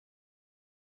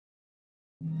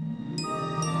Hi,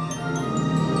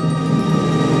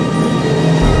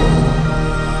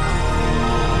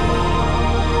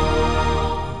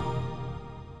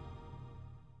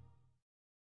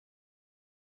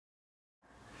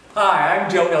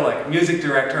 I'm Joe Illick, music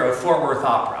director of Fort Worth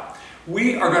Opera.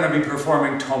 We are going to be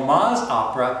performing Thomas'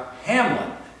 opera,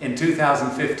 Hamlet, in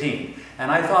 2015.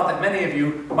 And I thought that many of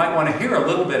you might want to hear a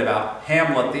little bit about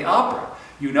Hamlet the opera.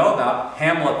 You know about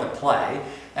Hamlet the play,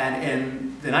 and in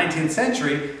the 19th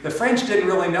century, the French didn't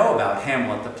really know about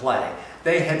Hamlet the play.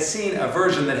 They had seen a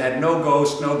version that had no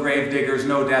ghosts, no grave diggers,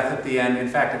 no death at the end. In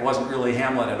fact, it wasn't really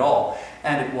Hamlet at all.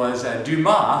 And it was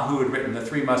Dumas, who had written The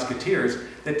Three Musketeers,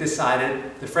 that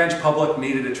decided the French public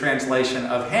needed a translation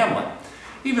of Hamlet.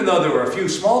 Even though there were a few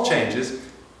small changes,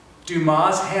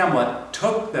 Dumas' Hamlet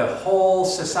took the whole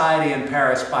society in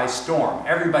Paris by storm.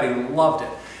 Everybody loved it.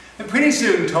 And pretty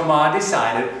soon, Thomas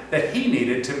decided that he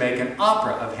needed to make an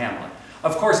opera of Hamlet.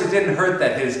 Of course, it didn't hurt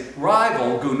that his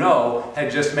rival, Gounod,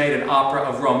 had just made an opera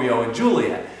of Romeo and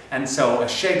Juliet, and so a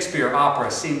Shakespeare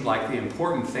opera seemed like the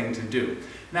important thing to do.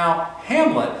 Now,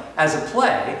 Hamlet, as a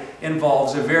play,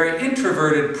 involves a very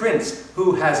introverted prince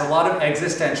who has a lot of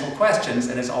existential questions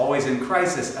and is always in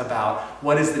crisis about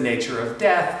what is the nature of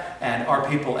death and are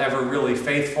people ever really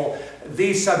faithful.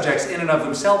 These subjects in and of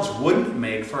themselves wouldn't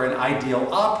make for an ideal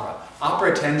opera.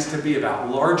 Opera tends to be about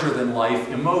larger-than-life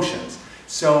emotions.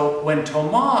 So when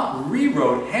Thomas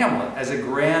rewrote Hamlet as a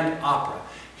grand opera,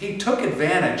 he took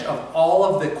advantage of all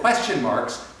of the question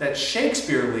marks that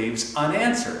Shakespeare leaves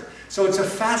unanswered. So it's a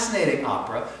fascinating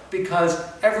opera because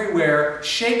everywhere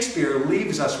Shakespeare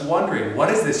leaves us wondering, what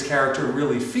does this character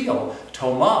really feel?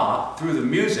 Thomas, through the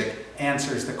music,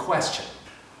 answers the question.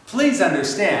 Please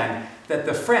understand that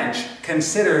the French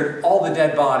considered all the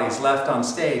dead bodies left on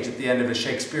stage at the end of a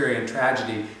Shakespearean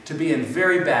tragedy to be in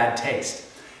very bad taste.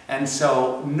 And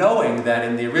so, knowing that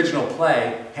in the original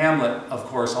play, Hamlet, of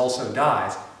course, also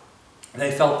dies,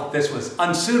 they felt that this was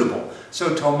unsuitable.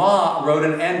 So Thomas wrote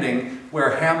an ending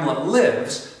where Hamlet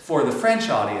lives for the French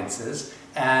audiences,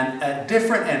 and a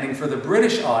different ending for the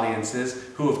British audiences,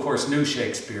 who of course knew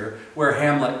Shakespeare, where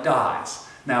Hamlet dies.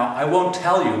 Now, I won't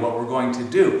tell you what we're going to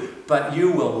do, but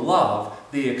you will love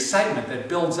the excitement that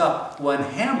builds up when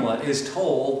Hamlet is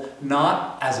told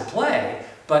not as a play,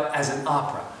 but as an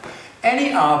opera.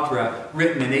 Any opera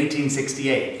written in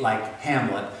 1868, like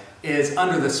Hamlet, is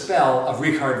under the spell of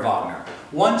Richard Wagner.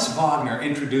 Once Wagner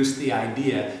introduced the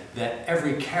idea that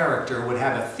every character would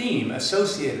have a theme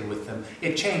associated with them,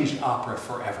 it changed opera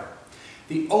forever.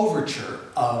 The overture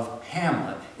of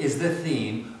Hamlet is the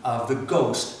theme of the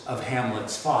ghost of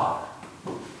Hamlet's father.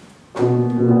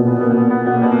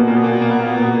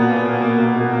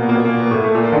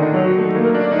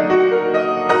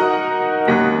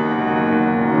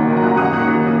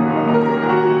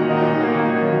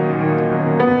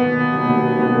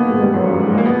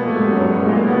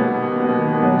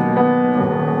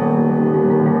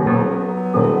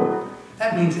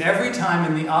 Every time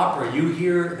in the opera you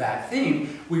hear that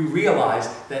theme, we realize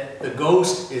that the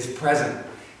ghost is present.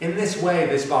 In this way,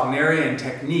 this Wagnerian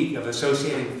technique of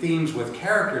associating themes with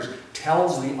characters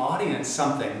tells the audience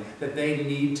something that they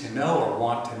need to know or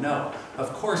want to know.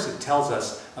 Of course, it tells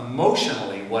us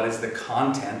emotionally what is the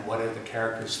content, what are the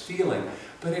characters feeling,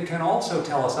 but it can also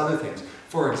tell us other things.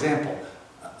 For example,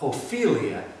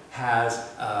 Ophelia has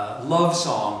a love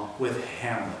song with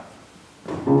Hamlet.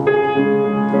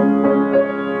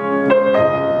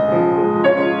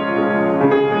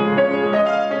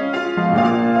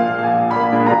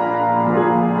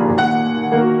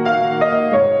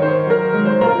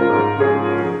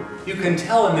 You can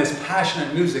tell in this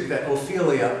passionate music that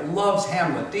Ophelia loves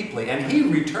Hamlet deeply, and he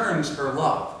returns her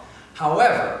love.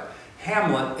 However,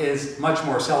 Hamlet is much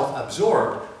more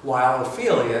self-absorbed, while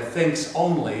Ophelia thinks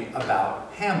only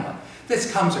about Hamlet.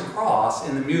 This comes across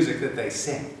in the music that they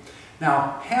sing.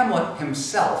 Now, Hamlet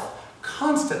himself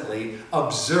constantly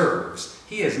observes.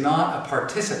 He is not a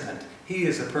participant. He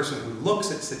is a person who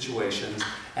looks at situations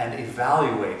and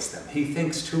evaluates them. He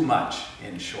thinks too much,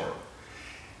 in short.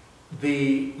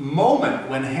 The moment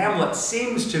when Hamlet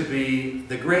seems to be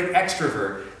the great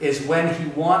extrovert is when he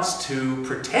wants to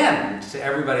pretend to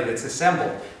everybody that's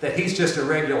assembled that he's just a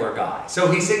regular guy.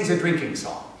 So he sings a drinking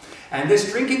song. And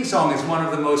this drinking song is one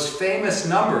of the most famous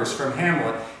numbers from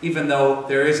Hamlet, even though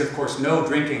there is, of course, no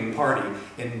drinking party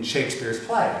in Shakespeare's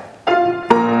play.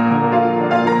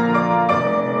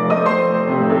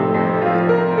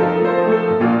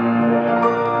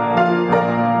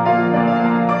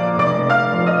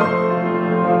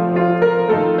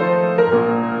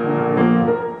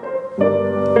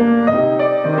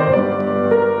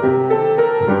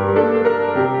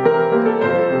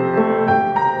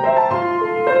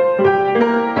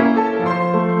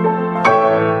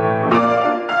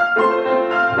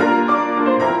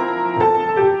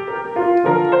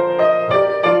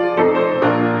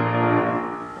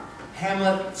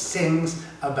 sings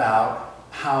about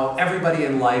how everybody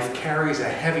in life carries a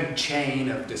heavy chain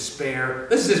of despair.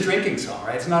 This is his drinking song,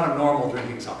 right? It's not a normal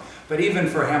drinking song. But even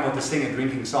for Hamlet to sing a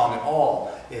drinking song at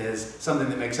all is something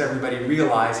that makes everybody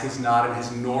realize he's not in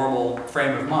his normal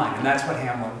frame of mind. And that's what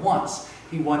Hamlet wants.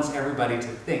 He wants everybody to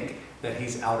think that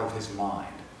he's out of his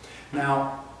mind.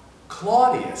 Now,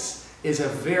 Claudius is a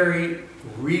very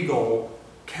regal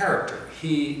character.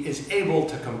 He is able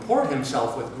to comport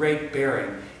himself with great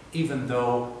bearing, even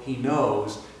though he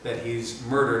knows that he's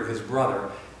murdered his brother.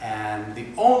 And the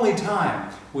only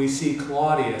time we see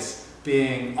Claudius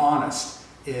being honest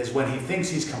is when he thinks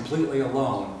he's completely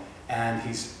alone and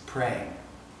he's praying.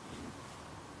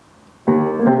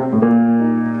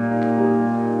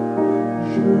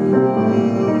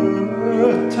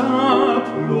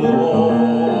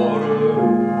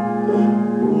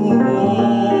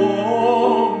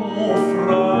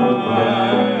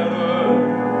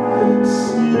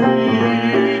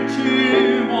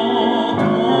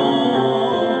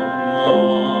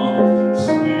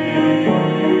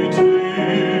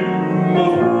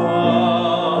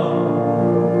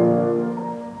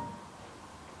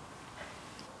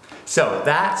 So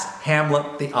that's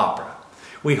Hamlet the Opera.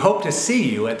 We hope to see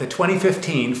you at the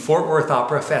 2015 Fort Worth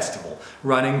Opera Festival,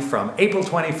 running from April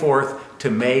 24th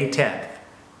to May 10th.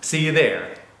 See you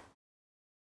there.